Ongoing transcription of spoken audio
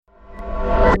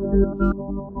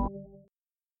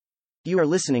You are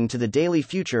listening to the daily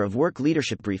Future of Work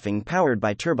Leadership Briefing powered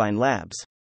by Turbine Labs.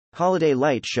 Holiday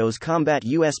Light Shows Combat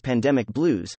U.S. Pandemic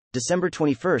Blues, December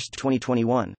 21,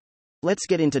 2021. Let's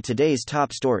get into today's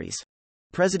top stories.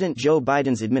 President Joe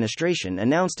Biden's administration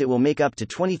announced it will make up to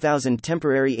 20,000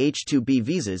 temporary H-2B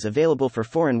visas available for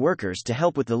foreign workers to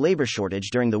help with the labor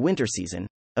shortage during the winter season,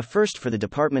 a first for the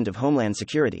Department of Homeland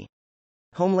Security.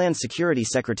 Homeland Security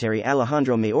Secretary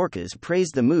Alejandro Mayorkas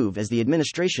praised the move as the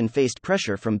administration faced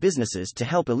pressure from businesses to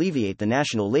help alleviate the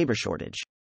national labor shortage.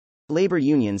 Labor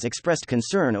unions expressed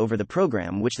concern over the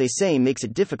program, which they say makes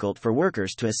it difficult for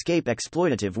workers to escape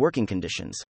exploitative working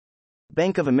conditions.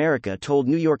 Bank of America told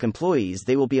New York employees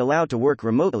they will be allowed to work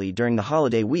remotely during the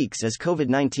holiday weeks as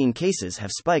COVID-19 cases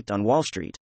have spiked on Wall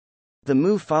Street. The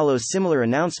move follows similar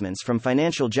announcements from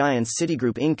financial giants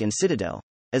Citigroup Inc. and Citadel,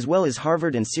 as well as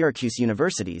Harvard and Syracuse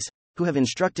universities, who have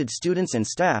instructed students and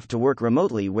staff to work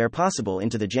remotely where possible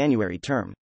into the January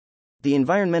term. The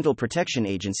Environmental Protection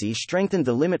Agency strengthened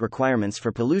the limit requirements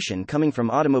for pollution coming from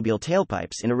automobile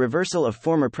tailpipes in a reversal of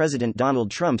former President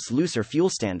Donald Trump's looser fuel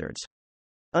standards.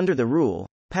 Under the rule,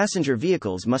 passenger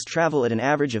vehicles must travel at an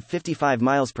average of 55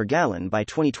 miles per gallon by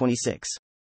 2026.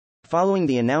 Following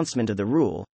the announcement of the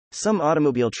rule, some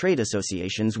automobile trade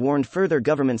associations warned further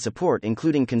government support,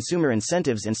 including consumer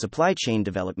incentives and supply chain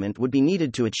development, would be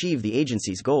needed to achieve the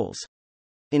agency's goals.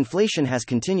 Inflation has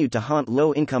continued to haunt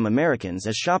low-income Americans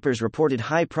as shoppers reported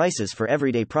high prices for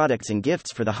everyday products and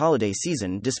gifts for the holiday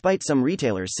season, despite some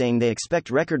retailers saying they expect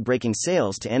record-breaking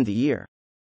sales to end the year.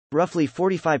 Roughly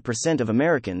 45% of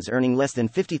Americans earning less than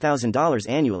 $50,000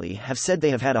 annually have said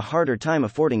they have had a harder time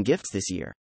affording gifts this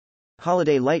year.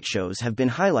 Holiday light shows have been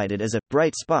highlighted as a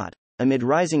bright spot amid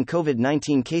rising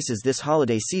COVID-19 cases this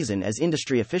holiday season, as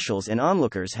industry officials and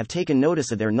onlookers have taken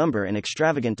notice of their number and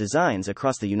extravagant designs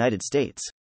across the United States.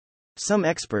 Some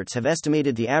experts have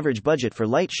estimated the average budget for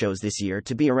light shows this year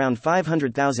to be around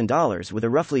 $500,000, with a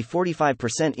roughly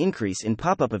 45% increase in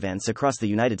pop-up events across the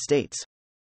United States.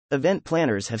 Event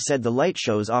planners have said the light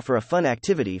shows offer a fun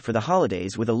activity for the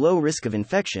holidays with a low risk of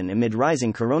infection amid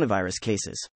rising coronavirus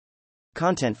cases.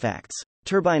 Content facts.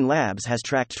 Turbine Labs has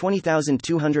tracked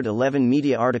 20,211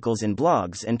 media articles and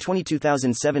blogs and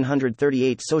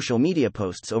 22,738 social media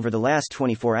posts over the last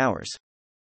 24 hours.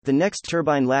 The next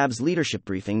Turbine Labs leadership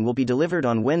briefing will be delivered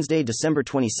on Wednesday, December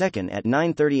 22 at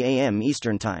 9:30 a.m.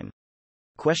 Eastern Time.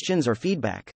 Questions or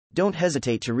feedback? Don't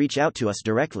hesitate to reach out to us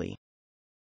directly.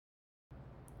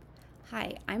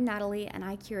 Hi, I'm Natalie, and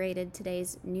I curated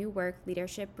today's New Work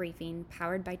Leadership Briefing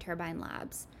powered by Turbine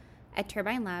Labs. At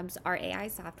Turbine Labs, our AI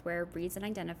software reads and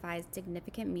identifies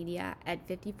significant media at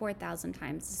 54,000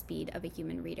 times the speed of a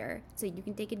human reader, so you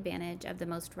can take advantage of the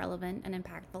most relevant and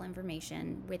impactful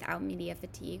information without media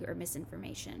fatigue or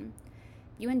misinformation.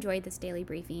 If you enjoyed this daily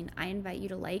briefing, I invite you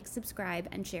to like, subscribe,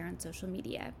 and share on social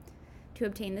media. To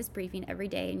obtain this briefing every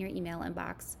day in your email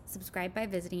inbox, subscribe by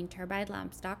visiting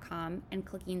turbinelabs.com and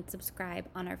clicking subscribe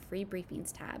on our free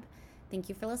briefings tab. Thank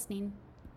you for listening.